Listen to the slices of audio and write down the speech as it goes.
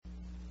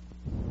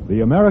The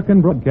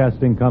American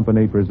Broadcasting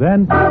Company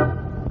presents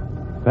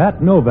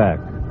Pat Novak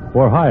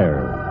for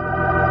Hire.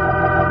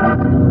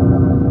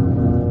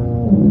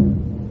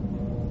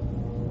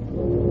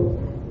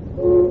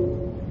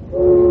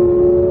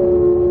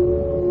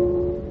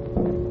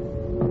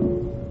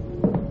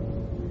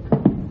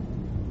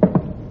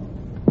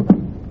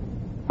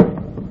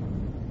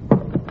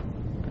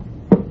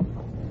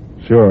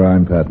 Sure,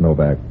 I'm Pat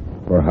Novak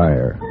for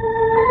Hire.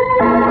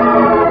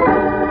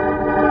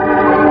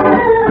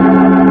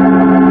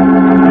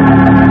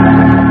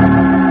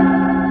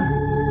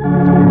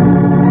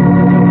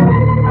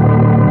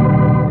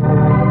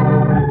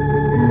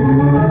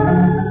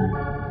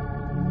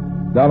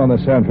 Down on the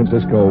San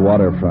Francisco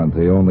waterfront,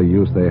 the only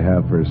use they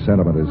have for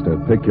sentiment is to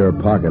pick your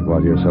pocket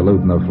while you're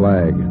saluting the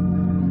flag.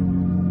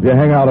 If you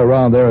hang out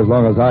around there as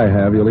long as I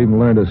have, you'll even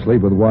learn to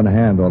sleep with one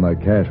hand on the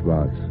cash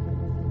box.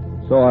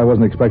 So I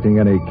wasn't expecting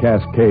any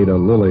cascade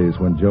of lilies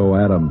when Joe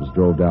Adams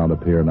drove down to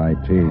Pier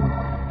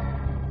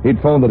 19.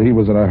 He'd phoned that he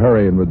was in a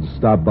hurry and would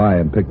stop by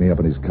and pick me up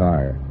in his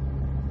car.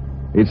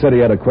 He'd said he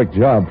had a quick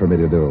job for me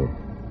to do.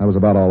 That was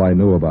about all I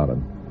knew about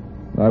him.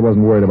 I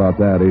wasn't worried about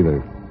that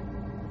either.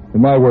 In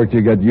my work,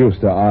 you get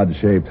used to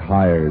odd-shaped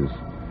hires,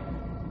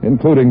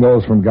 including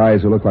those from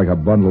guys who looked like a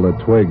bundle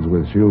of twigs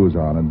with shoes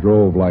on and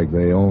drove like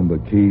they owned the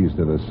keys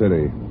to the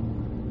city.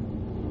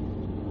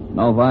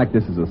 Novak,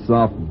 this is a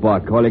soft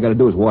buck. All you gotta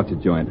do is watch the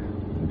joint.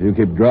 If you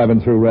keep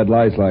driving through red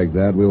lights like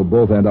that, we'll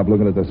both end up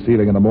looking at the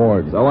ceiling in the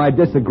morgue. So I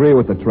disagree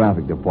with the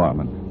traffic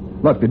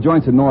department. Look, the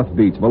joint's in North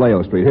Beach,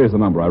 Vallejo Street. Here's the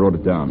number. I wrote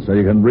it down. So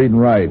you can read and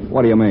write.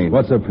 What do you mean?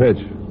 What's the pitch?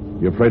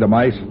 You afraid of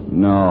mice?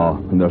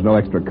 No, and there's no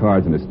extra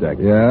cards in this deck.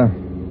 Yeah?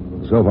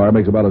 So far, it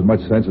makes about as much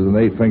sense as an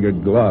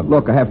 8-fingered glove.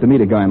 Look, I have to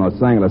meet a guy in Los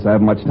Angeles. I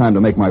haven't much time to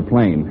make my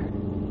plane.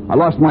 I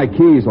lost my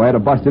keys, so I had to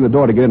bust in the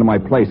door to get into my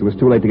place. It was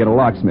too late to get a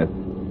locksmith.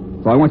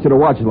 So I want you to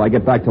watch till I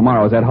get back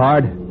tomorrow. Is that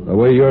hard? The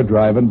way you're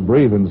driving,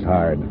 breathing's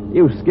hard.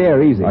 You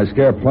scare easy. I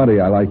scare plenty.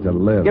 I like to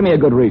live. Give me a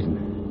good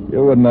reason.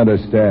 You wouldn't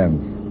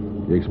understand.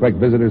 You expect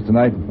visitors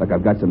tonight? Look,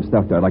 I've got some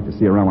stuff that I'd like to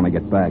see around when I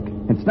get back.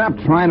 And stop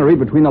trying to read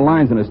between the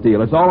lines in this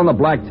deal. It's all in the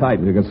black type.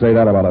 You can say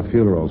that about a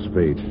funeral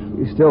speech.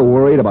 You still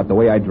worried about the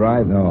way I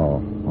drive?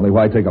 No. Only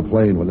why take a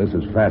plane when this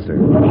is faster?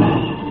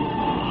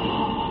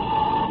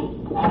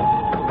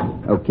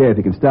 Okay, if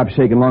you can stop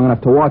shaking long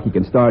enough to walk, you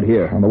can start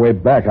here. On the way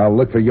back, I'll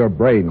look for your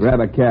brains. Grab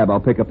a cab. I'll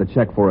pick up the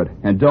check for it.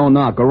 And don't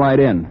knock. Go right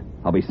in.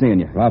 I'll be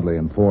seeing you. Probably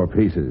in 4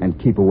 pieces. And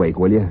keep awake,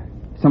 will you?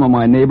 Some of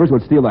my neighbors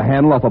would steal the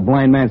handle off a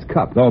blind man's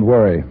cup. Don't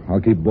worry. I'll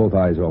keep both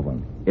eyes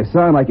open. You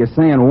sound like you're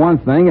saying one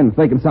thing and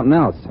thinking something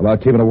else.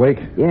 About keeping awake?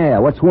 Yeah,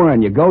 what's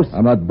worrying you, ghost?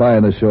 I'm not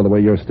buying this show the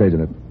way you're staging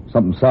it.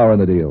 Something sour in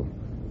the deal.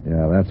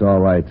 Yeah, that's all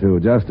right, too.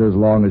 Just as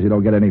long as you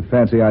don't get any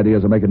fancy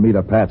ideas of making me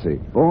the patsy.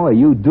 Boy,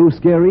 you do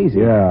scare easy.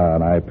 Yeah,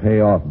 and I pay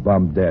off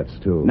bum debts,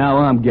 too. Now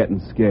I'm getting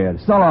scared.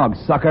 So long,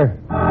 sucker.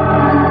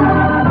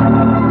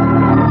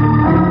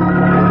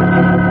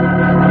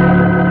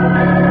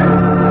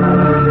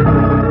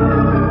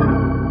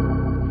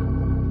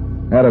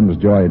 Adams'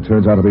 joint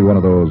turns out to be one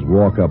of those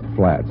walk-up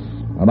flats.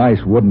 A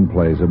nice wooden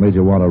place that made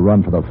you want to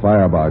run for the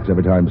firebox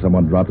every time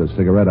someone dropped a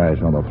cigarette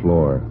ash on the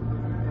floor.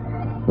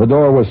 The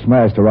door was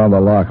smashed around the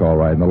lock all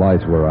right, and the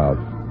lights were out.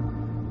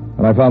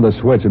 When I found the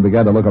switch and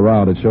began to look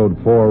around, it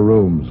showed 4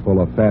 rooms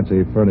full of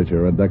fancy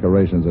furniture and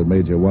decorations that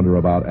made you wonder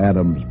about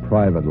Adams'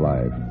 private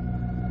life.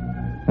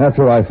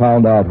 After I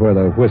found out where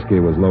the whiskey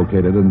was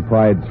located and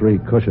pried 3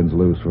 cushions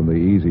loose from the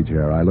easy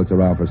chair, I looked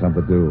around for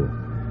something to do.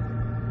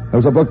 There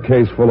was a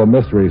bookcase full of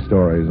mystery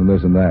stories and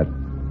this and that.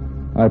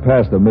 I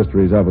passed the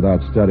mysteries up without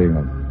studying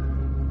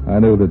them. I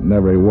knew that in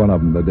every one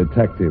of them the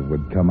detective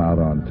would come out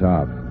on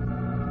top.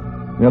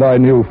 Yet I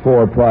knew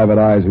 4 private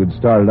eyes who'd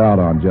started out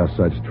on just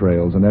such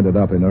trails and ended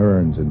up in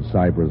urns in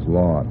Cypress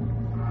Lawn.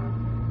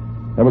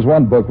 There was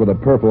one book with a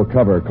purple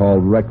cover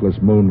called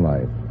Reckless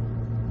Moonlight,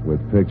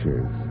 with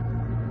pictures.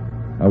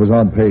 I was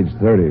on page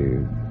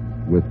 30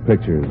 with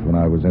pictures when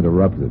I was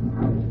interrupted.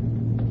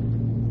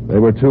 They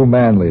were too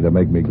manly to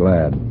make me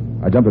glad.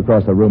 I jumped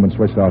across the room and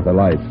switched off the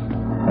lights.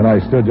 And I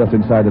stood just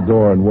inside the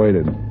door and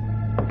waited.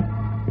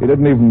 He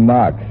didn't even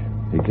knock.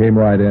 He came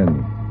right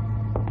in.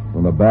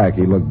 From the back,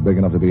 he looked big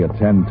enough to be a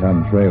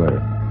 10-ton trailer.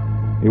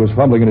 He was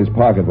fumbling in his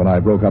pocket when I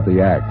broke up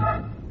the act.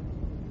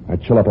 I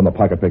chill up on the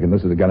pocket pick, and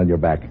this is a gun in your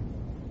back.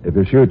 If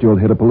you shoot, you'll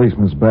hit a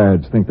policeman's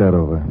badge. Think that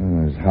over.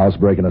 There's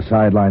housebreaking a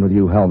sideline with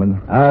you,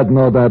 Hellman. I'd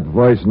know that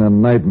voice in a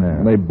nightmare.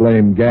 And they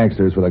blame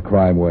gangsters for the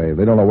crime wave.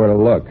 They don't know where to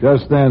look.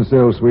 Just stand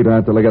still,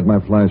 sweetheart, till I get my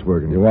flash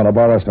working. You want to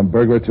borrow some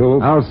burglar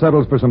tools? I'll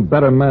settle for some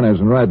better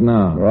manners, and right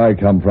now. Where I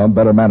come from,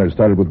 better manners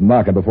started with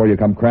knocking before you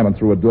come cramming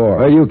through a door.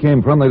 Where you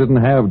came from, they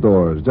didn't have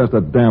doors. Just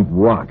a damp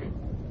rock.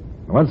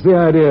 What's the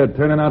idea of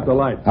turning out the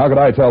lights? How could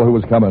I tell who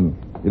was coming?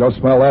 You don't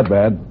smell that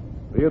bad.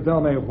 Do you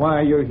tell me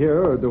why you're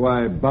here, or do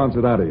I bounce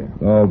it out of you?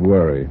 Don't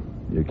worry.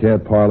 You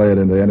can't parlay it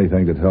into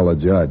anything to tell a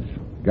judge.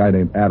 A guy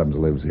named Adams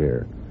lives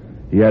here.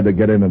 He had to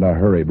get in a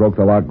hurry, broke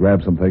the lock,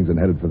 grabbed some things, and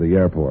headed for the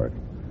airport.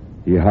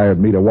 He hired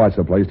me to watch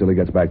the place till he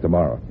gets back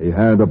tomorrow. He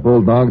hired a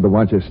bulldog to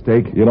watch his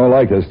steak? You don't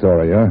like this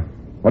story, huh?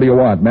 What do you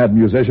want, mad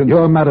musicians?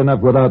 You're mad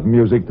enough without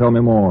music. Tell me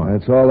more.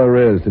 That's all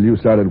there is till you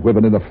started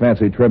whipping into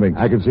fancy trimmings.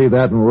 I could see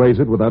that and raise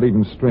it without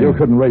even stringing. You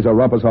couldn't raise a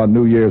rumpus on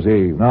New Year's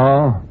Eve.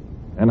 No?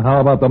 And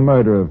how about the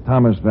murder of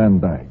Thomas Van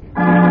Dyke?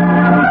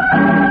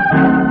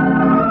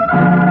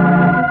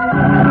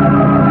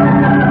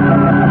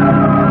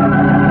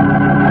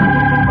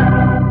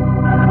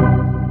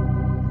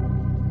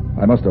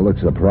 I must have looked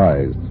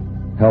surprised.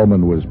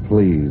 Hellman was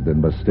pleased and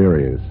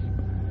mysterious.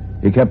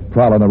 He kept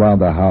prowling around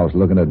the house,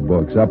 looking at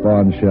books, up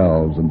on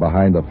shelves and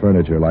behind the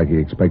furniture like he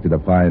expected to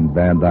find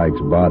Van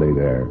Dyke's body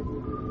there.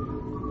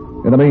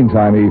 In the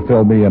meantime, he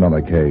filled me in on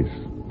the case.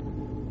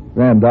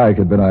 Van Dyke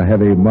had been a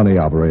heavy money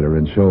operator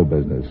in show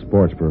business,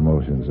 sports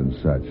promotions and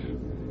such.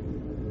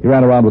 He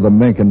ran around with the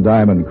mink and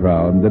diamond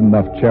crowd and did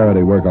enough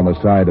charity work on the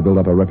side to build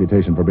up a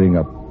reputation for being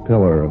a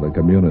pillar of the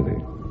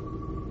community.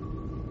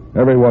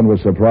 Everyone was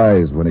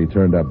surprised when he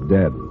turned up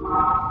dead,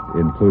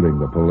 including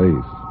the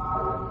police.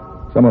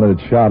 Someone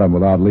had shot him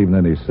without leaving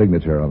any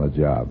signature on the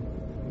job.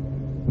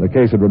 The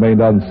case had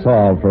remained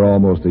unsolved for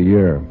almost a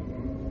year.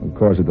 Of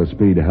course, at the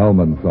speed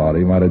Hellman thought,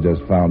 he might have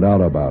just found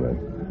out about it.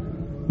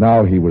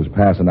 Now he was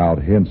passing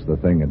out hints the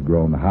thing had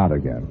grown hot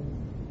again.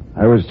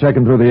 I was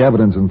checking through the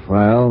evidence and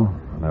file,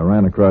 and I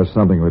ran across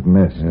something we'd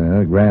missed.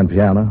 Yeah, grand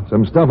piano.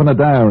 Some stuff in a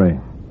diary.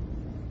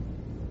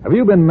 Have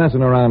you been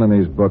messing around in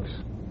these books?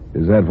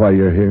 Is that why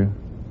you're here?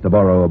 To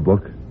borrow a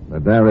book? The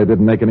diary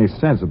didn't make any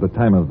sense at the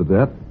time of the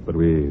death, but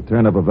we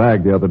turned up a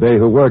vag the other day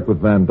who worked with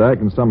Van Dyke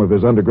and some of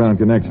his underground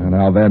connections. And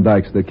now Van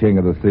Dyke's the king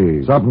of the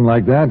thieves. Something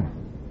like that.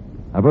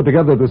 I put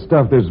together the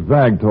stuff this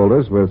vag told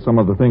us with some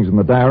of the things in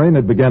the diary, and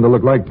it began to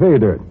look like pay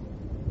dirt.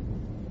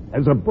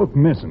 There's a book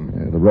missing.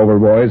 Yeah, the Rover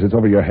Boys, it's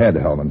over your head,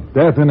 Hellman.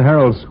 Death in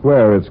Herald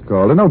Square, it's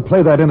called. And don't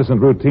play that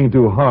innocent routine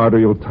too hard or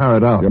you'll tire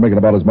it out. You're making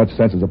about as much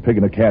sense as a pig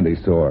in a candy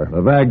store.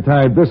 The vag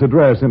tied this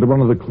address into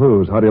one of the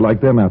clues. How do you like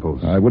them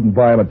apples? I wouldn't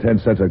buy them at 10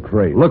 cents a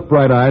crate. Look,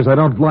 Bright Eyes, I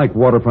don't like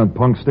waterfront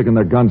punks sticking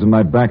their guns in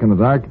my back in the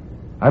dark.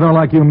 I don't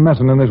like you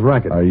messing in this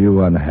racket. Are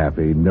you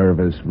unhappy,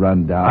 nervous,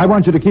 run down? I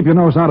want you to keep your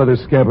nose out of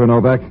this, Scamper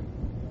Novak.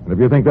 And if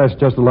you think that's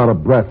just a lot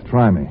of breath,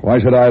 try me. Why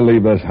should I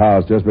leave this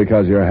house just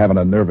because you're having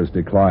a nervous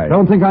decline?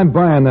 Don't think I'm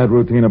buying that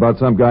routine about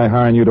some guy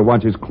hiring you to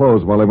watch his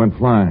clothes while they went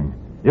flying.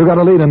 You got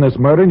a lead in this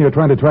murder, and you're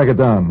trying to track it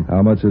down.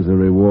 How much is the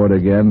reward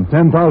again?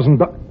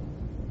 $10,000.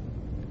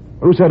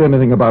 Who said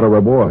anything about a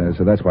reward? Yeah,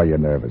 so that's why you're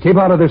nervous. Keep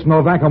out of this,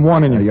 Novak. I'm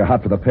warning you. You're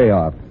hot for the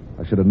payoff.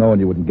 I should have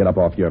known you wouldn't get up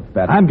off your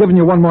fat... I'm giving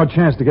you one more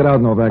chance to get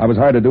out, Novak. I was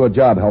hired to do a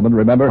job, Hellman,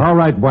 remember? All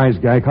right, wise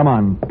guy. Come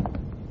on.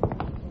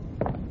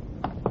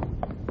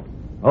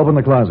 Open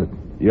the closet.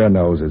 Your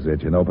nose is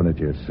itching. Open it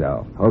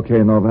yourself. Okay,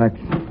 Novak.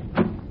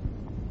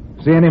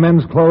 See any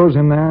men's clothes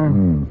in there?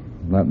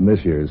 Not in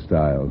this year's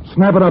style.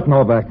 Snap it up,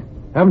 Novak.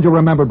 Haven't you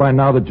remembered by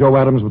now that Joe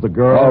Adams was the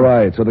girl? All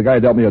right, so the guy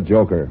dealt me a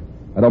joker.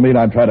 I don't mean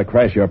I'm trying to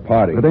crash your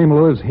party. The dame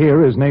Liz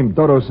here is named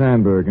Dodo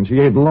Sandberg, and she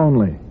ain't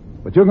lonely.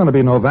 But you're going to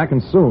be Novak,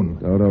 and soon.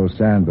 Dodo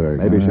Sandberg.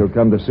 Maybe she'll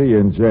come to see you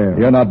in jail.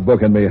 You're not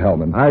booking me,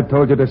 Hellman. I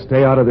told you to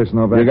stay out of this,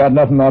 Novak. You got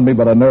nothing on me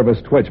but a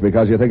nervous twitch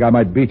because you think I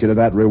might beat you to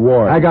that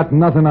reward. I got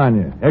nothing on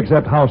you,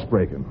 except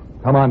housebreaking.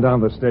 Come on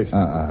down to the station.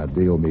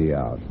 Deal me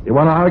out. You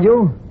want to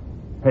argue?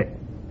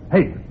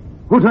 Hey,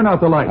 who turned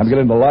out the lights? I'm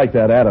getting to like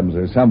that Adams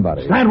or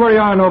somebody. Stand where you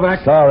are,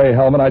 Novak. Sorry,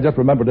 Hellman, I just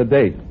remembered a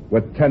date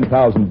with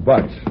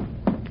 $10,000.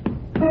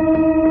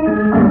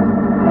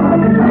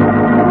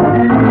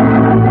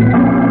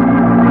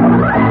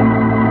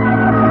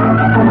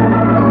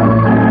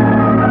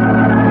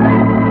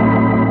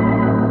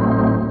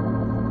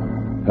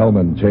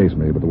 Hellman chased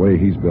me, but the way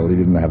he's built, he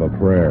didn't have a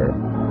prayer.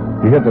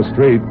 He hit the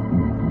street,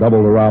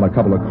 doubled around a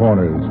couple of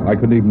corners. I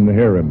couldn't even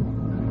hear him.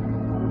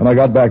 When I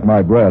got back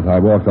my breath, I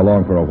walked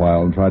along for a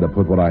while and tried to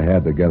put what I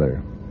had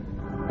together.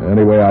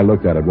 Any way I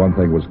looked at it, one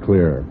thing was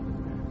clear.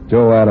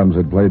 Joe Adams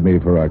had played me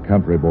for a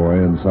country boy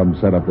in some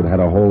setup that had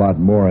a whole lot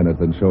more in it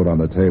than showed on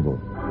the table.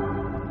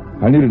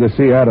 I needed to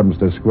see Adams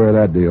to square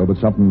that deal, but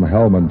something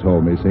Hellman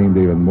told me seemed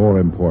even more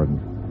important.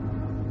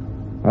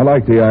 I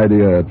liked the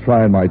idea of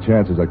trying my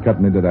chances of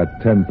cutting into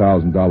that $10,000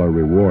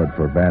 reward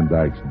for Van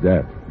Dyke's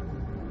death.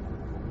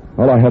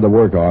 All I had to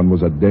work on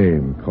was a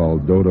dame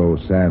called Dodo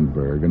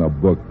Sandberg and a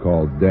book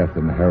called Death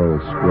in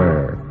Herald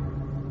Square.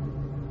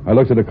 I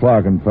looked at the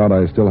clock and found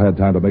I still had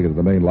time to make it to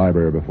the main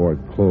library before it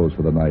closed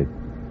for the night,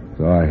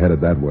 so I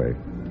headed that way.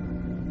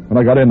 When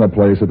I got in the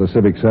place at the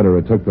Civic Center,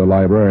 it took the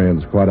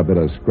librarians quite a bit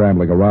of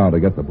scrambling around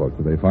to get the book,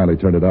 but they finally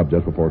turned it up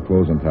just before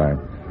closing time.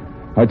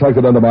 I tucked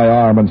it under my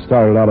arm and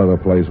started out of the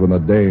place when the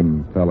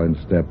dame fell in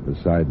step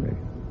beside me.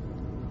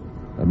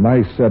 A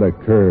nice set of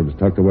curves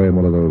tucked away in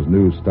one of those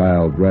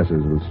new-style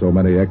dresses with so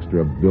many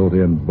extra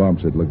built-in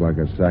bumps it looked like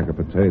a sack of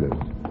potatoes.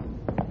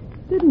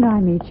 Didn't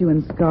I meet you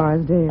in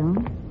Scarsdale?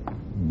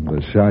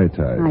 The shy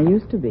type. I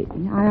used to be.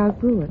 I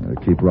outgrew it.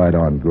 Keep right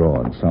on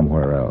growing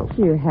somewhere else.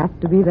 You have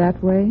to be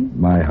that way?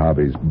 My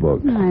hobby's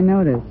books. I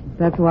noticed.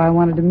 That's why I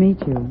wanted to meet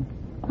you.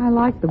 I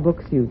like the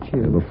books you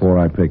choose. Before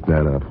I pick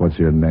that up, what's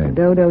your name?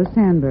 Dodo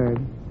Sandberg.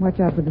 Watch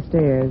out for the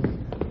stairs.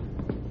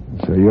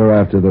 So you're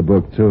after the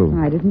book, too.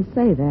 I didn't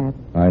say that.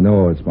 I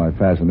know. It's my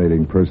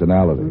fascinating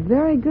personality. A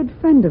very good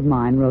friend of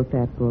mine wrote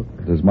that book.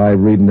 Does my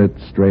reading it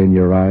strain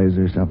your eyes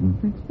or something?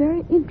 It's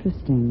very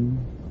interesting.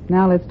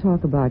 Now let's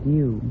talk about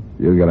you.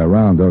 You get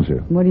around, don't you?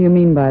 What do you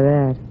mean by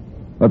that?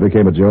 What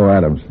became of Joe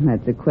Adams?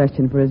 That's a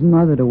question for his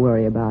mother to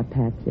worry about,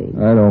 Patsy.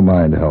 I don't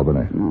mind helping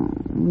her. Oh,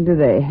 do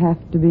they have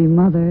to be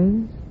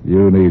mothers?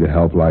 You need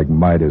help like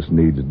Midas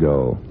needs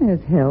dough.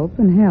 There's help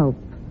and help.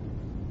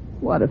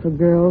 What if a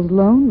girl's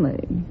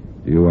lonely?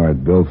 You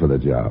aren't built for the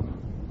job.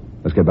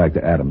 Let's get back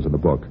to Adams and the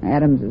book.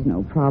 Adams is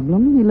no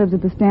problem. He lives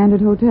at the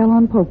Standard Hotel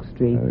on Polk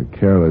Street.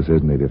 Careless,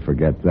 isn't he, to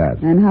forget that?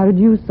 And how did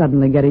you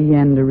suddenly get a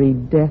yen to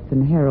read Death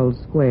in Herald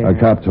Square? A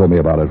cop told me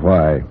about it.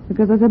 Why?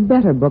 Because there's a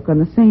better book on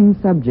the same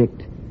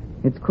subject.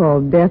 It's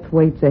called Death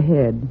Waits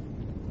Ahead.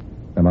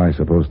 Am I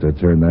supposed to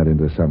turn that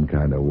into some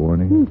kind of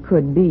warning? It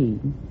could be.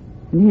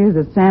 And here's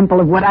a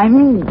sample of what I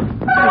mean.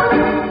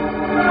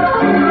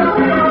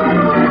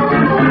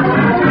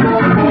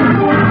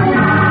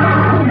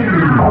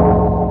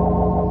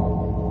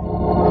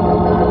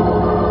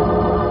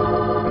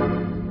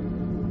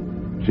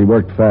 She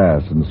worked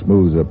fast and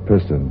smooth as a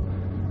piston.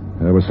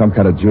 There was some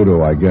kind of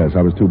judo, I guess.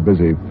 I was too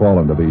busy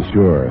falling to be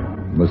sure.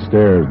 The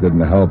stairs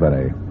didn't help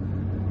any.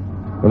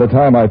 By the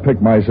time I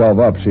picked myself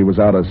up, she was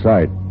out of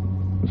sight.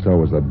 And so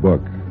was the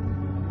book.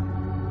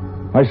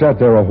 I sat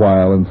there a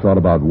while and thought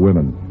about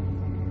women.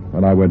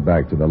 When I went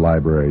back to the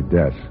library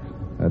desk,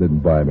 I didn't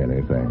buy me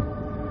anything.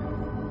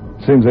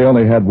 Seems they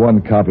only had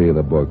one copy of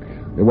the book.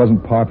 It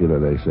wasn't popular,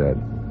 they said.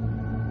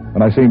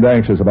 When I seemed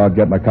anxious about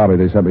getting a copy,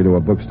 they sent me to a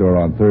bookstore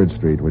on 3rd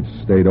Street, which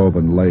stayed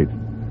open late.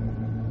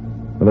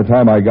 By the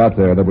time I got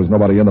there was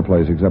nobody in the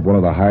place except one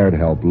of the hired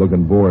help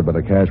looking bored by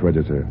the cash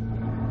register.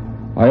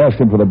 I asked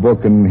him for the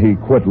book, and he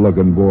quit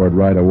looking bored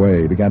right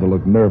away. He began to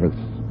look nervous.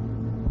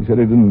 He said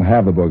he didn't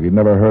have the book. He'd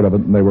never heard of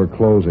it, and they were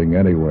closing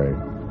anyway.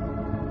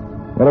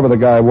 Whatever the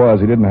guy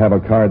was, he didn't have a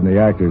card in the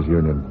Actors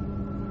Union.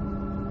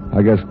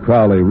 I guess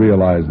Crowley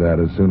realized that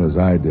as soon as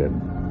I did.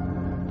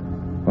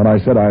 When I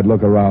said I'd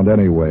look around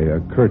anyway, a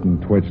curtain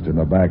twitched in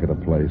the back of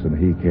the place, and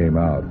he came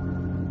out.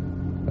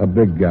 A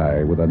big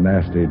guy with a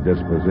nasty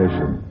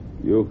disposition.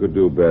 You could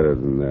do better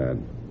than that.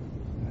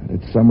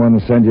 Did someone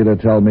send you to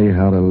tell me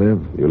how to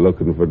live? You're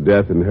looking for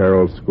death in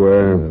Herald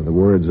Square? The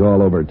word's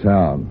all over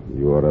town.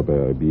 You ought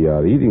to be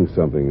out eating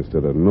something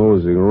instead of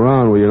nosing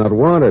around where you're not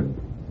wanted.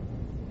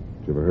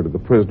 You ever heard of the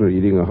prisoner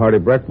eating a hearty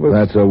breakfast?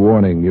 That's a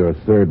warning. You're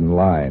third in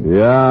line.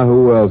 Yeah,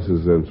 who else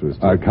is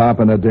interested? A cop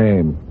and a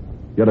dame.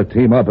 You got to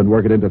team up and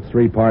work it into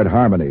 3-part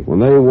harmony. When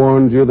they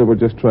warned you, they were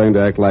just trying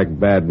to act like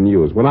bad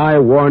news. When I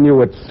warn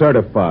you, it's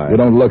certified. You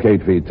don't look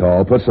 8 feet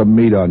tall. Put some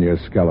meat on your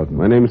skeleton.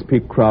 My name's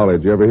Pete Crowley.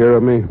 Did you ever hear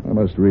of me? I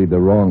must read the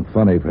wrong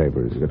funny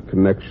papers. You got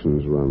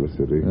connections around the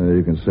city.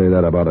 You can say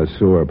that about a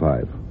sewer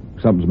pipe.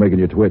 Something's making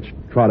you twitch.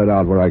 Trot it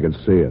out where I can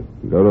see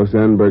it. Dodo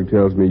Sandberg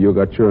tells me you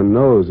got your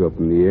nose up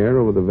in the air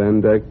over the Van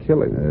Dyke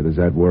killing. Does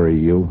that worry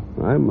you?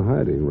 I'm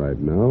hiding right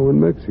now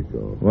in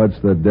Mexico. What's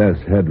the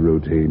death's head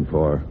routine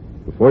for?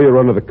 Before you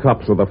run to the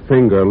cops with a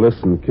finger,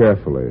 listen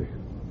carefully.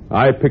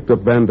 I picked up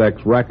Van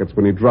Dyke's rackets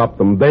when he dropped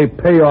them. They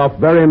pay off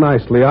very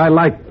nicely. I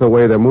like the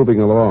way they're moving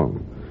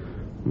along.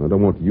 And I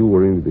don't want you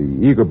or any of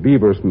the eager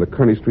beavers from the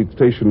Kearny Street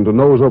station to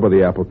nose over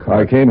the apple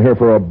cart. I came here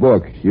for a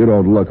book. You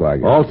don't look like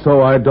it. Also,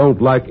 I don't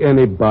like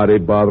anybody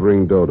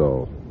bothering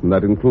Dodo. And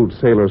that includes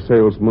sailor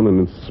salesmen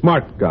and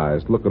smart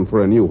guys looking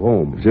for a new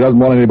home. If she doesn't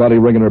want anybody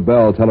ringing her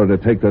bell, tell her to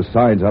take the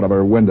signs out of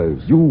her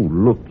windows. You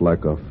look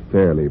like a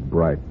fairly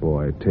bright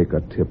boy. Take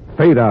a tip.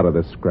 Fade out of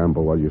this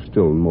scramble while you're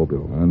still in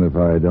Mobile. And if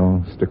I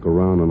don't? Stick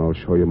around and I'll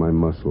show you my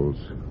muscles.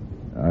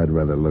 I'd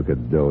rather look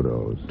at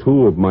Dodo's.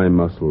 2 of my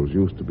muscles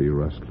used to be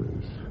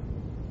wrestlers.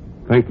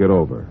 Think it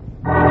over.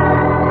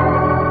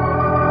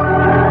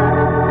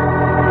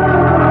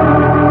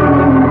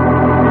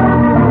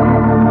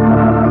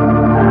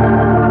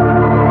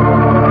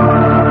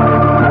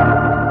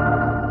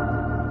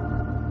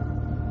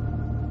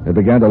 It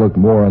began to look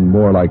more and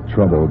more like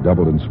trouble,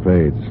 doubled in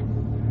spades.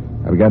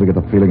 I began to get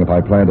the feeling if I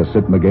planned to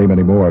sit in the game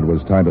anymore, it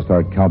was time to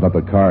start counting up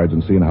the cards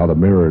and seeing how the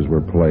mirrors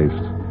were placed.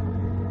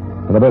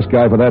 And the best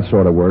guy for that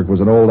sort of work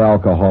was an old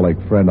alcoholic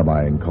friend of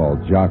mine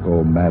called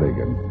Jocko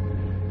Madigan.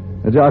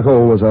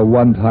 Jocko was a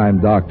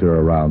one-time doctor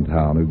around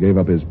town who gave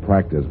up his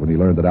practice when he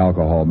learned that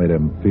alcohol made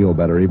him feel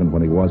better even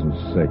when he wasn't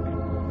sick.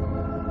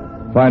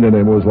 Finding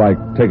him was like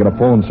taking a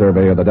phone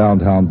survey of the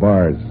downtown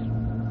bars.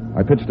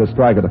 I pitched a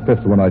strike at the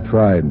 5th one I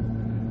tried.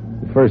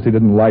 At first, he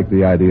didn't like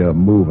the idea of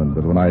moving,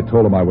 but when I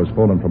told him I was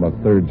phoning from a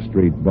 3rd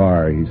Street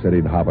bar, he said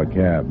he'd hop a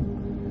cab.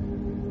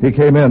 He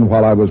came in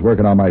while I was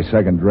working on my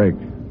second drink.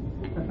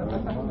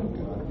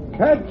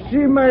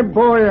 Patsy, my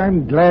boy,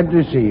 I'm glad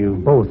to see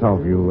you, both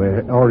of you.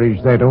 Or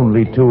is that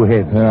only 2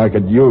 heads? I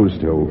could use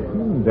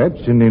to.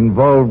 That's an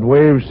involved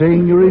way of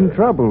saying you're in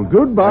trouble.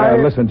 Goodbye.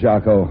 Listen,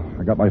 Jocko,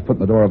 I got my foot in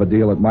the door of a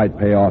deal that might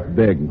pay off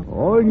big.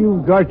 All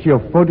you've got your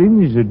foot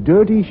in is a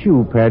dirty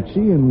shoe,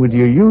 Patsy, and with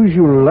your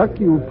usual luck,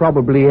 you'll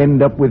probably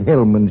end up with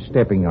Hellman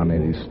stepping on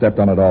it. He stepped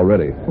on it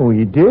already. Oh,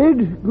 he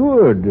did?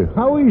 Good.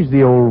 How is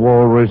the old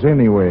walrus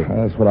anyway?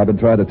 That's what I've been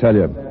trying to tell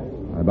you.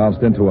 I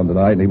bounced into him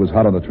tonight, and he was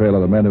hot on the trail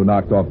of the men who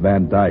knocked off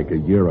Van Dyke a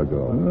year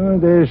ago.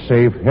 They're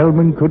safe.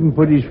 Hellman couldn't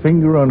put his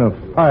finger on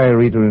a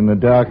fire eater in a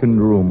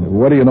darkened room.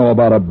 What do you know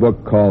about a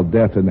book called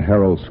Death in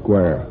Herald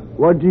Square?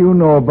 What do you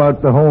know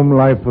about the home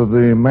life of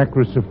the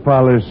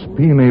Macrocephalus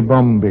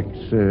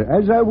pinebombix?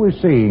 As I was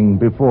saying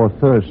before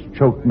thirst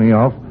choked me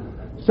off,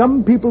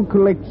 some people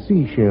collect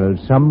seashells,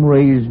 some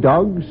raise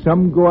dogs,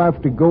 some go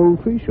after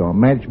goldfish or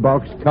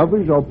matchbox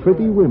covers or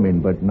pretty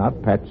women, but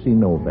not Patsy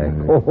Novak.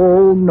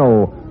 Oh,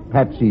 no.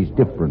 Patsy's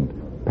different.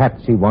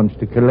 Patsy wants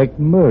to collect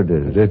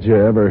murders. Did you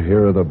ever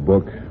hear of the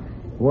book?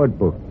 What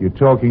book? You're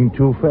talking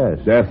too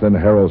fast. Death in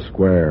Herald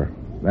Square.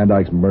 Van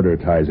Dyke's murder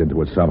ties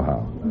into it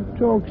somehow.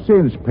 Talk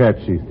sense,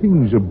 Patsy.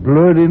 Things are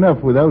blurred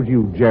enough without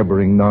you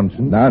jabbering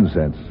nonsense.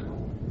 Nonsense.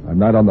 I'm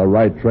not on the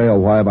right trail.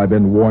 Why have I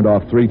been warned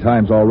off 3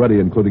 times already,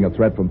 including a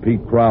threat from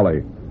Pete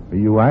Crowley? Are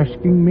you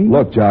asking me?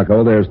 Look,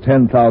 Jocko, there's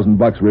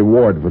 $10,000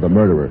 reward for the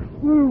murderer.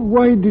 Well,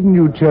 why didn't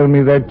you tell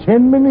me that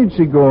 10 minutes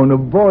ago and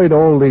avoid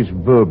all this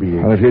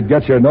verbiage? Well, if you'd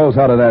get your nose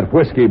out of that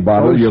whiskey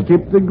bottle, you...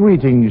 Skip the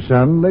greetings,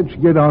 son. Let's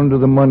get on to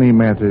the money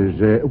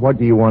matters. What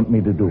do you want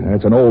me to do?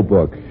 It's an old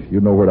book. You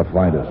know where to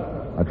find it.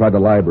 I tried the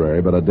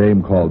library, but a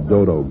dame called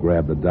Dodo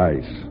grabbed the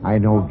dice. I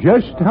know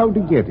just how to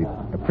get it.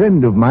 A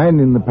friend of mine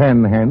in the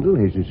Panhandle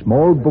has a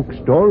small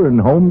bookstore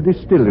and home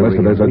distillery.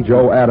 Listen, there's a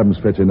Joe Adams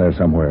fits in there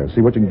somewhere.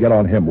 See what you can get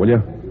on him, will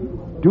you?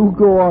 Do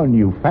go on.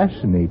 You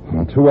fascinate me.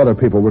 Well, 2 other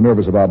people were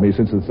nervous about me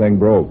since the thing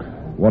broke.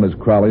 One is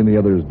Crowley and the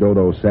other is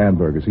Dodo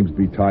Sandberg. It seems to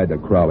be tied to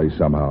Crowley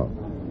somehow.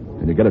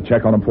 Can you get a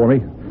check on him for me?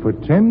 For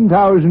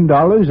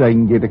 $10,000, I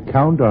can get a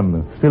count on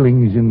the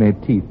fillings in their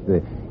teeth.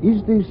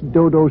 Is this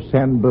Dodo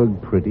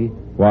Sandberg pretty?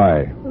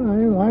 Why?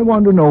 I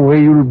want to know where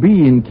you'll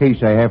be in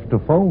case I have to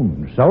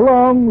phone. So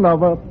long,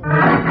 lover.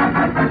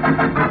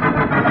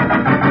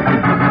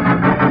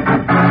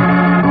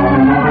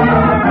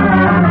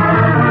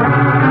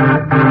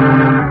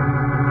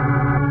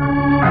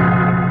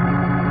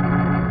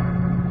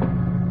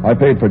 I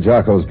paid for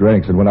Jocko's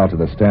drinks and went out to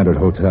the Standard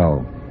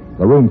Hotel.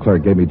 The room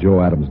clerk gave me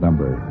Joe Adams'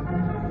 number.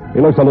 He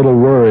looked a little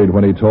worried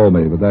when he told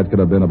me, but that could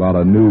have been about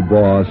a new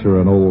boss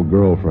or an old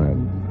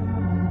girlfriend.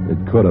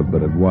 It could have,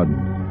 but it wasn't.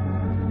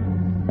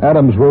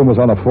 Adams' room was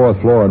on the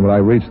 4th floor, and when I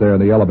reached there in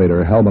the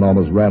elevator, Hellman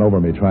almost ran over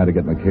me trying to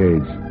get in the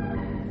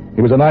cage.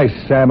 He was a nice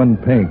salmon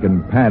pink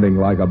and panting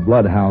like a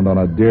bloodhound on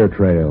a deer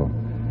trail.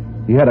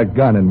 He had a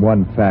gun in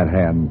one fat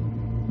hand,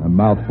 a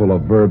mouthful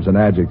of verbs and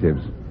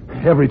adjectives.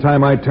 Every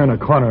time I turn a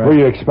corner... Who are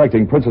you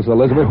expecting, Princess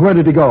Elizabeth? Where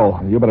did he go?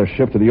 You better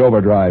shift to the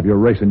overdrive. You're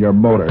racing your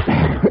motor.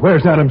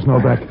 Where's Adams,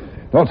 Novak?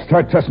 Don't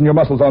start testing your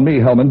muscles on me,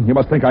 Hellman. You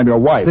must think I'm your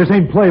wife. This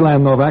ain't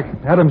playland, Novak.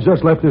 Adams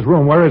just left his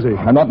room. Where is he?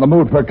 I'm not in the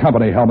mood for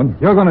company, Hellman.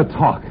 You're going to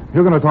talk.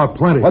 You're going to talk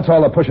plenty. What's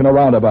all the pushing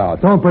around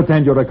about? Don't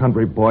pretend you're a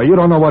country boy. You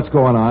don't know what's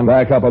going on.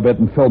 Back up a bit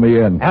and fill me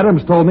in.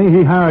 Adams told me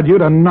he hired you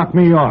to knock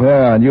me off.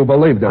 Yeah, and you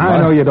believed him. I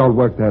know you don't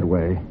work that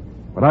way.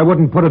 But I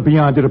wouldn't put it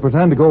beyond you to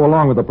pretend to go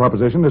along with the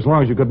proposition as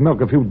long as you could milk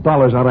a few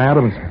dollars out of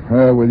Adams.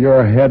 With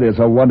your head, it's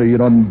a wonder you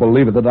don't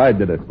believe it that I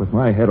did it. With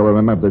my head, I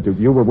remember that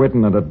you were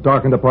waiting in a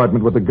darkened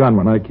apartment with a gun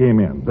when I came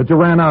in. That you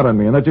ran out on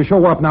me, and that you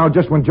show up now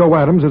just when Joe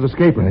Adams is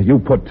escaping. You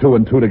put 2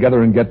 and 2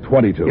 together and get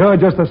 22. You're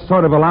just a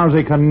sort of a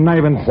lousy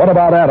conniving... What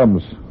about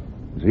Adams?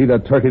 Is he the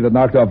turkey that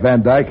knocked off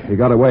Van Dyke? He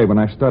got away when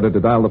I started to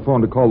dial the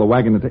phone to call the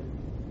wagon to take...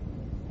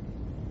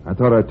 I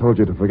thought I told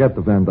you to forget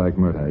the Van Dyke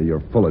murder.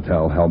 You're full of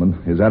tell,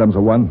 Hellman. Is Adams the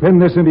one? Pin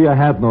this into your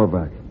hat,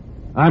 Novak.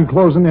 I'm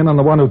closing in on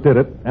the one who did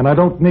it, and I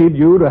don't need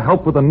you to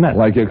help with the net.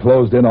 Like you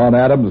closed in on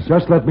Adams?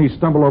 Just let me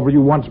stumble over you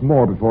once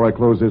more before I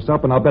close this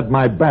up, and I'll bet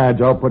my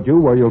badge I'll put you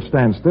where you'll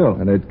stand still.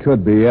 And it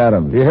could be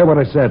Adams. Do you hear what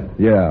I said?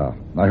 Yeah.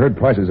 I heard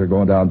prices are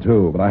going down,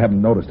 too, but I haven't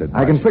noticed it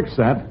much. I can fix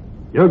that.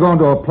 You're going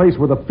to a place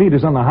where the feed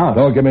is on the house.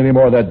 Don't give me any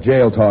more of that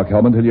jail talk,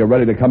 Hellman, until you're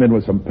ready to come in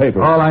with some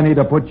papers. All I need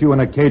to put you in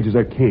a cage is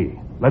a key.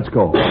 Let's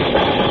go.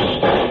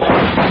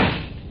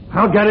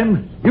 I'll get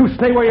him. You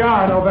stay where you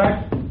are,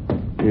 Novak.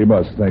 He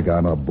must think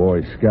I'm a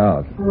Boy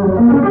Scout.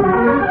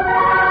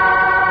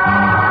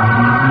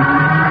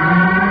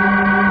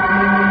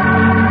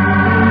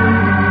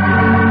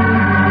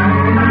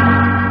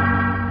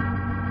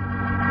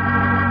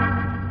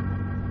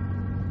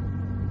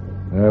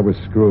 That was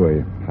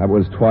screwy. That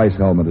was twice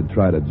Hellman had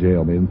tried to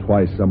jail me, and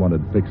twice someone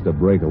had fixed a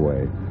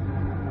breakaway.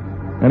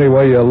 Any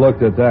way you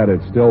looked at that, it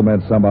still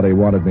meant somebody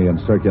wanted me in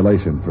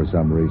circulation for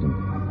some reason.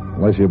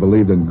 Unless you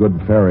believed in good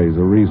fairies,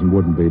 the reason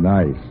wouldn't be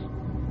nice.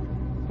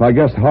 If I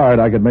guessed hard,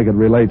 I could make it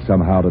relate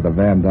somehow to the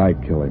Van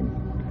Dyke killing.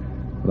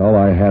 But all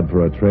I had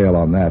for a trail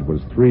on that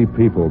was 3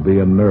 people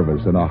being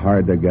nervous in a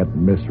hard-to-get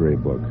mystery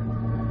book.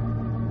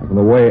 And from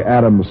the way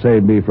Adams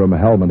saved me from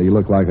Hellman, he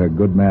looked like a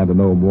good man to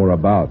know more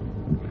about,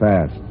 and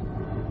fast.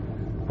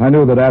 I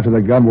knew that after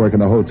the gun work in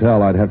the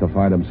hotel, I'd have to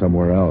find him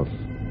somewhere else.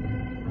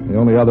 The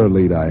only other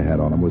lead I had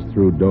on him was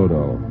through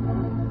Dodo.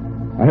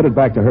 I headed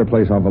back to her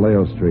place on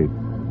Vallejo Street.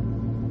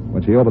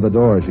 When she opened the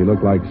door, she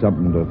looked like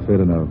something to fit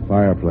in a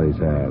fireplace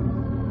ad.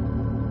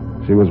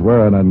 She was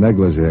wearing a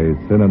negligee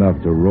thin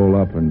enough to roll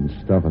up and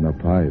stuff in a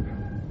pipe.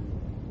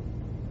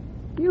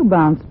 You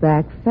bounce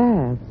back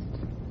fast.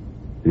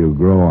 You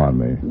grow on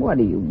me. What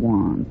do you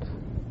want?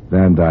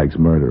 Van Dyke's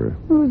murderer.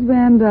 Who's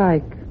Van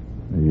Dyke?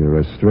 You're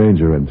a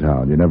stranger in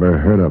town. You never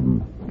heard of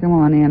him. Come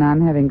on in.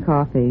 I'm having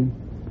coffee.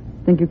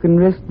 Think you can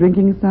risk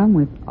drinking some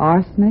with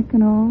arsenic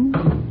and all?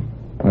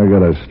 I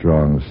got a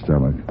strong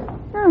stomach.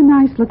 You're a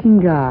nice-looking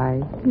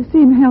guy. You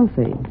seem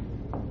healthy.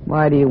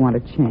 Why do you want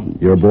to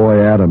change? Your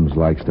boy Adams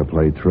likes to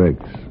play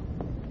tricks.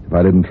 If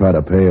I didn't try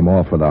to pay him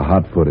off for the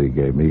hot foot he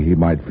gave me, he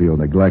might feel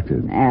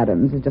neglected.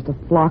 Adams is just a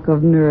flock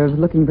of nerves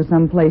looking for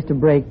some place to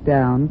break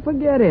down.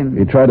 Forget him.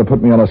 He tried to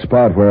put me on a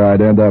spot where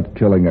I'd end up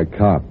killing a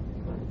cop.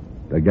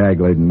 The gag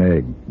laid an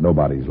egg.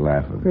 Nobody's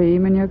laughing.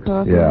 Cream in your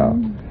coffee? Yeah.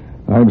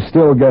 I'm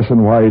still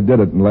guessing why he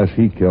did it unless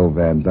he killed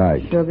Van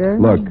Dyke. Sugar?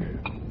 Look,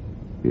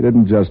 he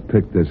didn't just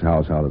pick this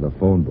house out of the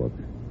phone book.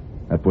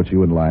 That puts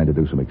you in line to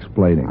do some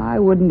explaining. I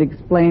wouldn't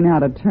explain how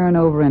to turn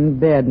over in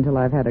bed until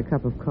I've had a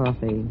cup of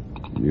coffee.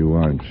 You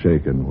aren't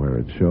shaken where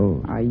it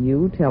shows. Are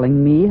you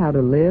telling me how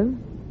to live?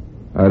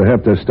 I'd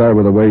have to start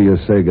with the way you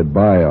say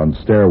goodbye on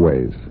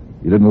stairways.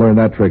 You didn't learn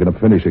that trick in a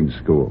finishing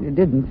school. It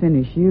didn't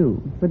finish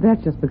you, but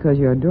that's just because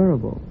you're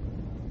durable.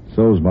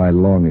 So's my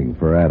longing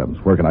for Adams.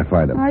 Where can I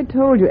find him? I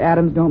told you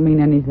Adams don't mean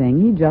anything.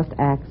 He just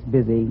acts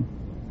busy.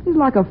 He's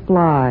like a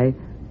fly,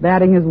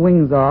 batting his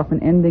wings off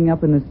and ending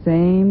up in the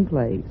same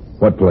place.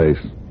 What place?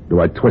 Do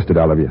I twist it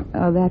out of you?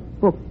 That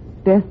book,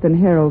 Death in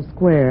Herald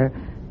Square.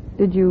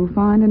 Did you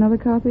find another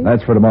copy?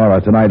 That's for tomorrow.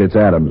 Tonight it's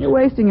Adams. You're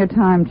wasting your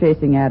time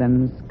chasing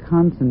Adams.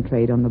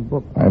 Concentrate on the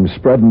book. I'm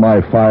spreading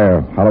my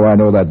fire. How do I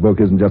know that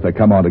book isn't just a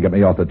come-on to get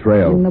me off the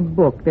trail? In the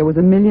book, there was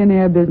a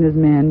millionaire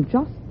businessman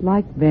just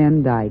like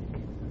Van Dyke.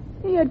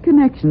 He had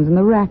connections in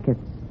the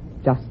rackets,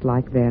 just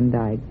like Van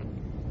Dyke.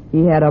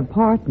 He had a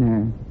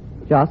partner,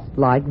 just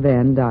like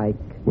Van Dyke.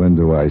 When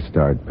do I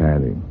start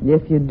panting?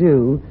 If you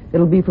do,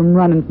 it'll be from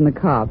running from the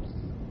cops.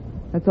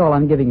 That's all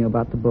I'm giving you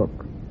about the book.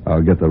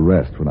 I'll get the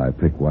rest when I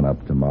pick one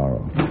up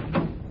tomorrow.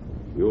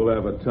 You'll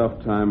have a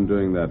tough time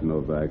doing that,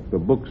 Novak. The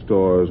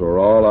bookstores are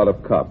all out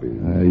of copies.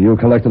 You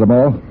collected them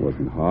all?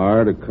 Wasn't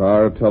hard. A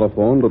car, a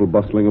telephone, little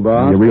bustling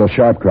about. You're real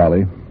sharp,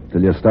 Crowley,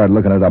 till you start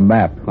looking at a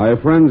map. I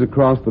have friends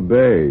across the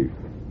bay.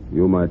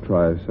 You might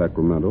try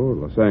Sacramento or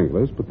Los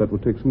Angeles, but that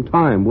would take some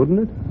time, wouldn't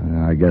it?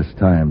 I guess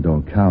time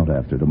don't count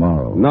after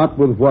tomorrow. Not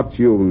with what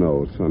you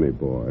know, sonny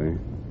boy.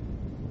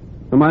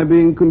 Am I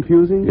being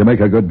confusing? You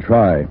make a good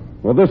try.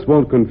 Well, this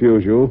won't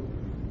confuse you.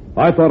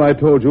 I thought I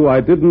told you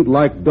I didn't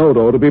like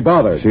Dodo to be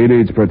bothered. She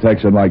needs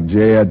protection like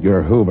J.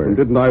 Edgar Hoover. And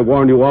didn't I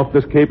warn you off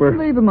this caper?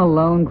 Leave him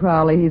alone,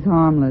 Crowley. He's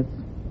harmless.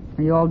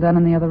 Are you all done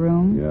in the other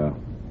room? Yeah.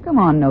 Come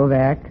on,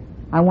 Novak.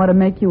 I want to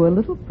make you a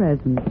little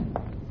present.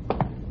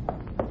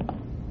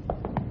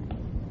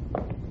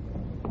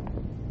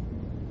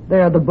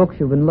 There are the books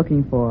you've been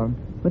looking for,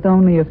 with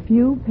only a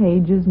few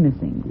pages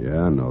missing.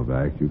 Yeah,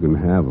 Novak, you can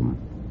have them.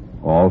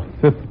 All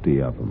 50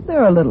 of them.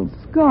 They're a little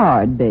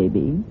scarred,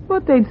 baby,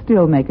 but they'd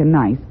still make a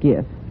nice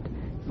gift.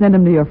 Send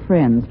them to your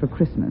friends for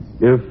Christmas.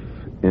 If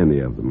any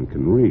of them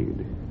can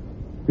read.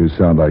 You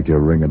sound like you're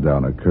ringing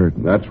down a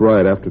curtain. That's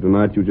right. After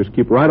tonight, you just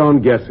keep right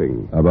on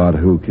guessing. About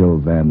who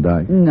killed Van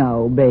Dyke?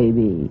 No,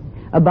 baby.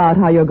 About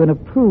how you're going to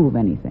prove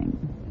anything.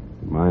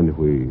 Mind if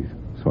we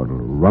sort of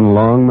run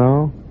along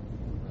now?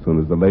 As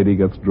soon as the lady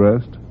gets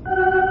dressed?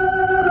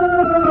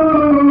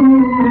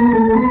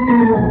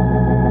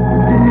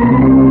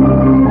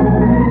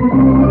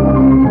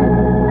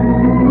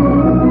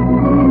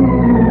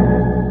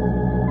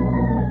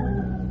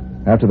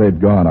 After they'd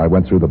gone, I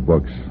went through the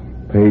books.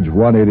 Page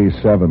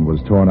 187 was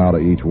torn out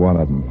of each one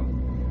of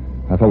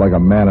them. I felt like a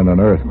man in an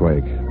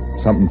earthquake.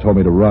 Something told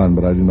me to run,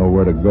 but I didn't know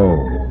where to go.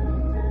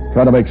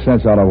 Trying to make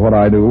sense out of what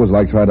I knew was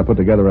like trying to put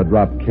together a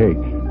dropped cake.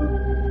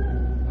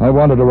 I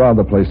wandered around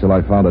the place till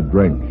I found a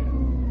drink.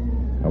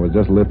 I was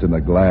just lifting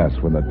the glass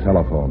when the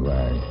telephone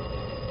rang.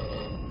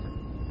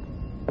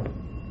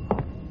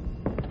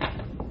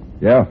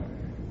 Yeah?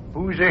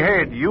 Who's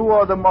ahead, you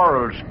or the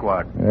moral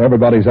squad?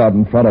 Everybody's out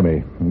in front of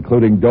me,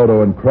 including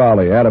Dodo and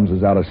Crowley. Adams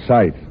is out of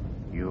sight.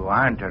 You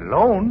aren't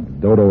alone.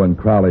 Dodo and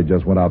Crowley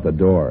just went out the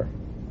door.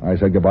 I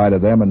said goodbye to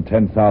them and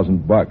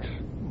 $10,000.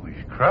 Was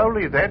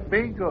Crowley that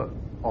big, or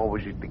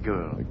was it the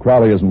girl?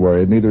 Crowley isn't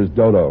worried, neither is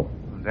Dodo.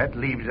 That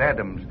leaves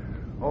Adams.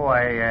 Oh,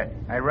 I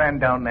ran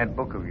down that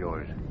book of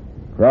yours.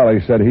 Crowley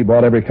said he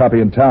bought every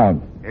copy in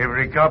town.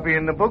 Every copy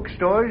in the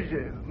bookstores.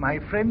 My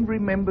friend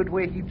remembered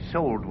where he'd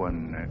sold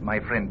one. My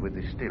friend with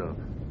the still.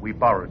 We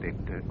borrowed it.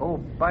 Oh,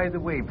 by the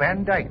way,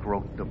 Van Dyke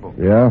wrote the book.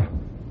 Yeah?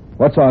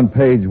 What's on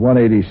page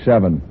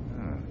 187?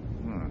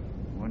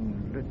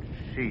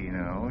 Let's see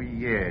now.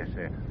 Yes,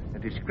 a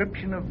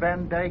description of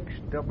Van Dyke's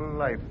double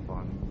life.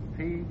 On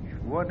page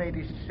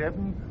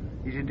 187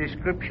 is a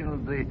description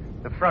of the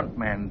front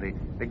man,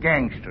 the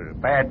gangster. A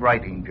bad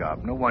writing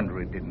job. No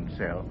wonder it didn't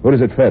sell. Who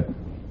does it fit?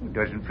 It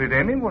doesn't fit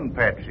anyone,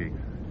 Patsy.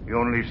 You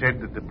only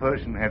said that the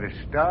person had a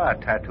star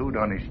tattooed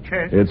on his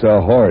chest. It's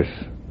a horse.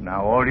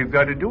 Now all you've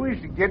got to do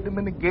is to get them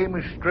in a game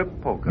of strip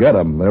poker. Get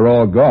them. They're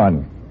all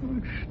gone.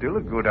 It's still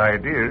a good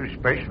idea,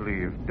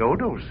 especially if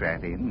Dodo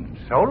sat in.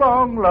 So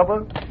long,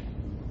 lover.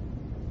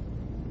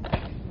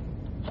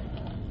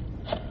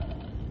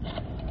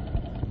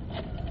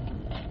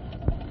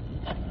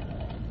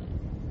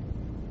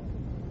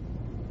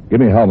 Give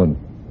me Hellman.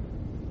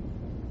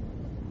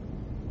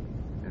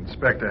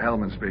 Inspector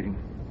Hellman speaking.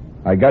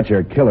 I got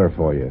your killer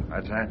for you.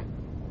 That's that.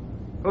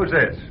 Who's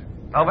this?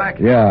 Novak?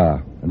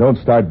 Yeah. And don't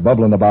start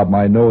bubbling about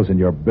my nose in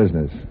your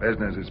business.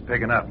 Business is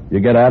picking up. You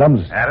get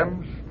Adams?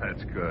 Adams?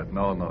 That's good.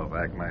 No,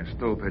 Novak. My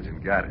stool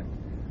pigeon got it.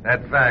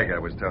 That fag I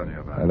was telling you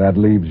about. That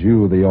leaves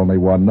you the only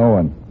one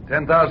knowing.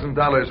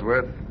 $10,000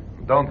 worth.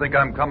 Don't think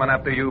I'm coming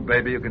after you,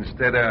 baby. You can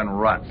stay there and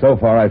rot. So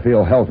far, I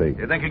feel healthy.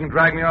 You think you can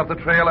drag me off the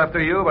trail after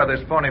you by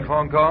this phony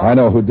phone call? I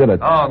know who did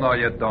it. Oh, no,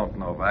 you don't,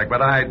 Novak,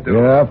 but I do.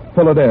 Yeah,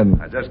 fill it in.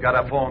 I just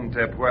got a phone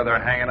tip where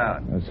they're hanging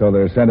out. So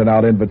they're sending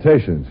out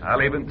invitations.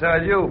 I'll even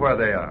tell you where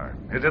they are.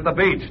 It's at the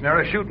beach near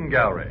a shooting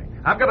gallery.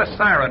 I've got a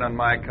siren on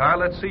my car.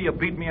 Let's see you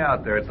beat me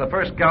out there. It's the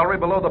first gallery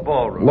below the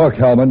ballroom. Look,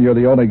 Hellman, you're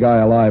the only guy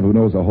alive who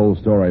knows the whole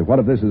story. What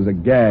if this is a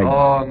gag?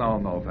 Oh, no,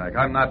 Novak.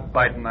 I'm not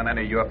biting on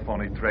any of your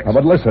phony tricks.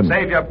 But listen.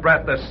 Save your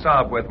breath to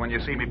sob with when you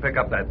see me pick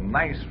up that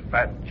nice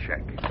fat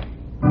check.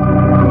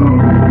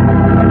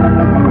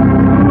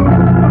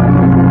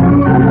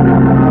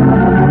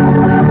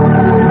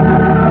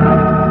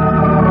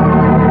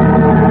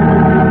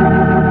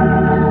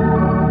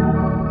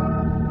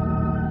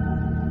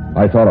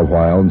 I thought a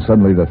while, and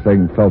suddenly the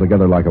thing fell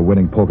together like a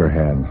winning poker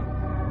hand.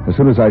 As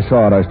soon as I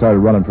saw it, I started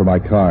running for my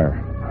car.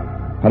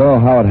 I don't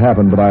know how it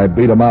happened, but I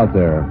beat them out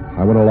there.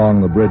 I went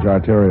along the bridge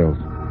arterials.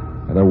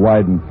 And they're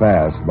widening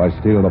fast. By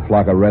stealing a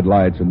flock of red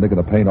lights and nicking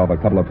the paint off a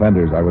couple of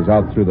fenders, I was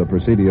out through the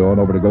Presidio and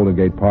over to Golden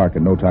Gate Park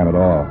in no time at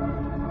all.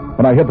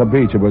 When I hit the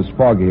beach, it was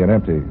foggy and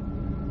empty.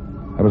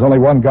 There was only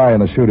one guy in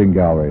the shooting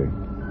gallery.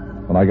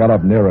 When I got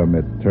up near him,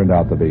 it turned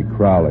out to be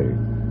Crowley.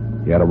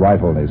 He had a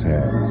rifle in his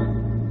hands.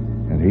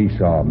 And he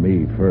saw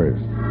me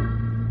first,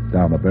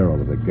 down the barrel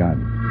of the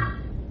gun.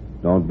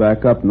 Don't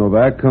back up,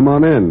 Novak. Come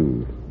on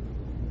in.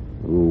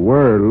 You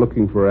were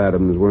looking for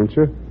Adams, weren't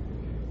you?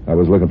 I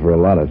was looking for a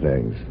lot of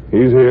things.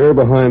 He's here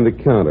behind the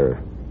counter.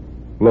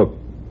 Look,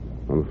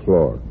 on the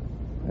floor.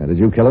 And did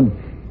you kill him?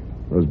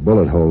 Those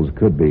bullet holes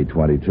could be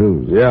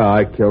 22s. Yeah,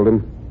 I killed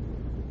him.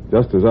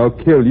 Just as I'll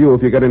kill you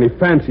if you got any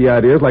fancy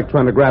ideas like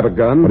trying to grab a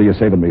gun. What are you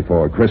saving me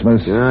for,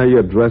 Christmas? Yeah,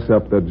 you dress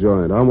up the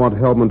joint. I want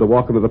Hellman to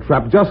walk into the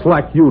trap just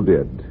like you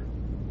did.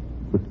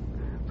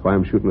 That's why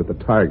I'm shooting at the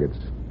targets.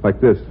 Like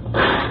this.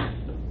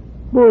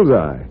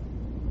 Bullseye.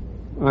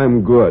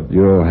 I'm good.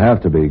 You'll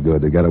have to be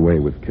good to get away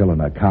with killing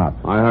a cop.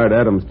 I hired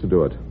Adams to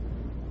do it.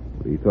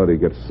 But he thought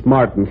he'd get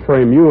smart and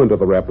frame you into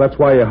the rap. That's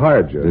why he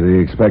hired you. Did he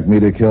expect me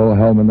to kill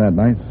Hellman that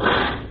night?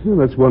 Well,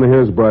 that's one of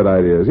his bright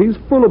ideas. He's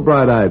full of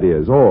bright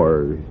ideas.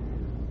 Or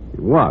he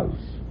was.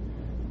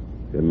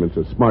 He hadn't been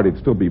so smart he'd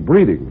still be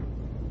breeding.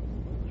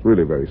 It's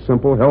really very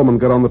simple. Hellman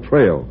got on the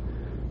trail.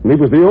 And he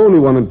was the only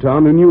one in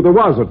town who knew there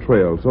was a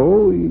trail,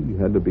 so he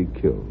had to be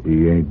killed.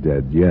 He ain't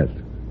dead yet.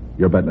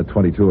 You're betting a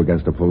 22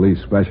 against a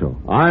police special.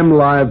 I'm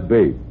live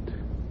bait.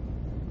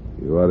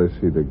 You ought to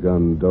see the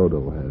gun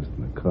Dodo has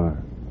in the car.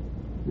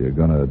 You're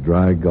gonna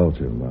dry gulch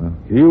him, huh?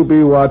 He'll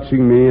be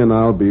watching me, and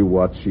I'll be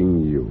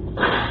watching you.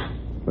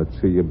 Let's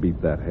see you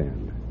beat that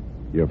hand.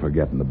 You're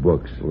forgetting the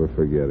books. We're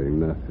forgetting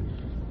nothing.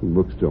 The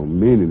books don't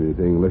mean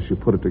anything unless you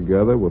put it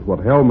together with what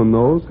Hellman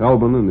knows.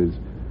 Hellman and his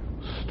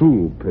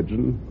stool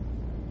pigeon.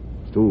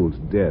 Stool's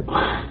dead.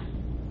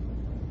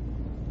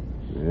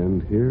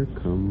 And here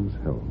comes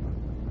Hellman.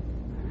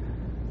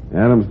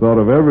 Adams thought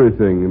of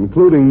everything,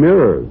 including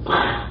mirrors.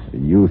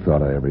 You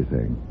thought of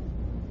everything.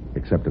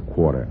 Except a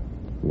quarter.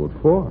 What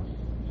for?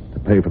 To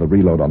pay for the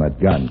reload on that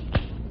gun.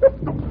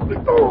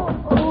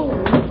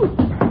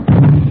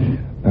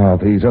 Now,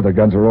 these other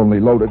guns are only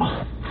loaded.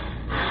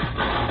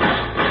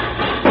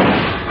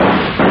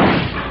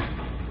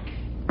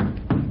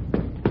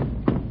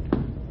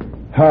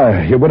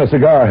 Hi, you win a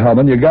cigar,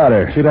 Hellman. You got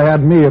her. She'd have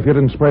had me if you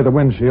didn't spray the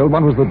windshield.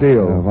 What was the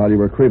deal? While you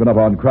were creeping up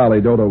on Crowley,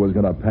 Dodo was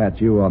going to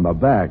pat you on the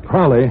back.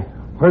 Crowley?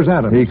 Where's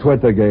Adams? He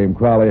quit the game.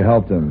 Crowley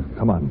helped him.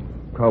 Come on.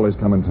 Crowley's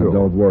coming, too.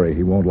 Don't worry.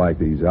 He won't like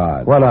these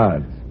odds. What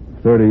odds?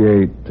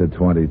 38 to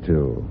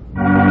 22.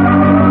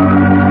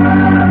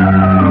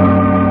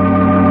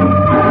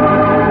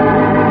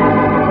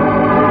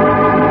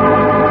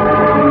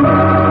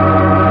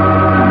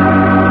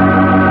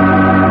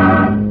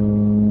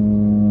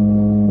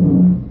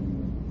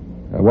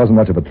 It wasn't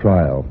much of a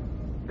trial.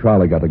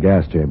 Crowley got the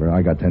gas chamber.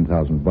 I got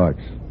 $10,000.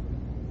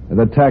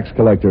 The tax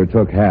collector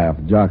took half.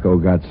 Jocko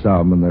got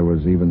some, and there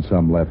was even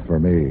some left for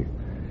me.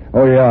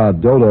 Oh, yeah,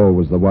 Dodo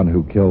was the one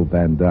who killed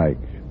Van Dyke.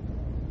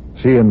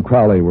 She and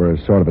Crowley were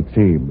sort of a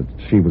team,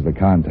 but she was the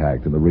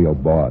contact and the real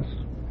boss.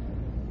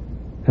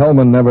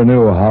 Hellman never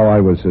knew how I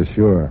was so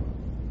sure.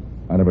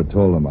 I never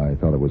told him I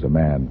thought it was a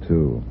man,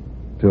 too,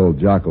 till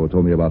Jocko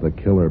told me about the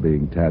killer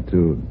being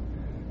tattooed.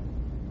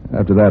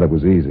 After that, it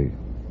was easy.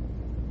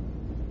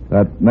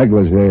 That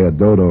negligee of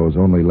Dodo's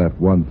only left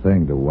one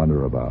thing to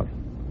wonder about.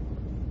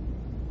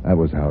 That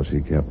was how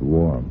she kept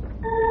warm.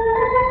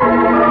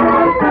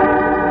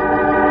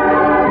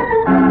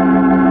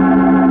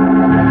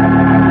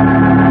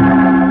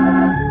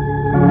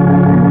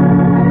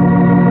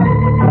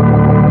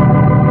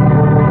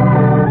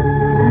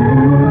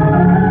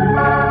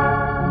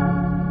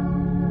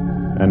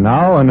 And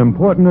now, an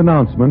important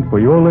announcement for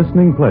your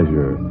listening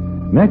pleasure.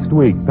 Next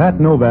week, Pat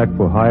Novak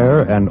for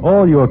Hire and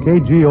all your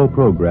KGO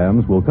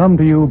programs will come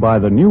to you by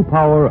the new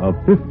power of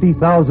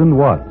 50,000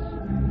 watts.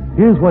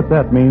 Here's what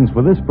that means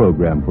for this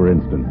program, for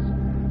instance.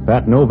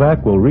 Pat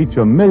Novak will reach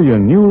 1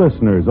 million new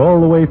listeners all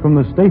the way from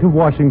the state of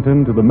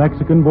Washington to the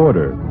Mexican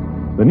border.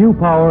 The new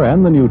power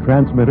and the new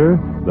transmitter,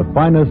 the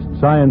finest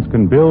science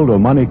can build or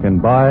money can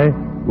buy,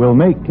 will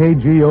make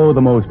KGO the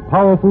most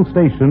powerful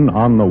station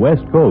on the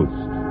West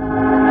Coast.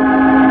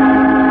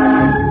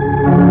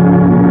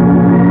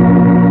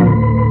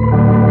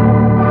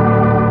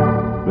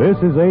 This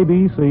is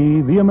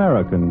ABC, the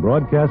American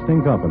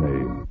Broadcasting Company.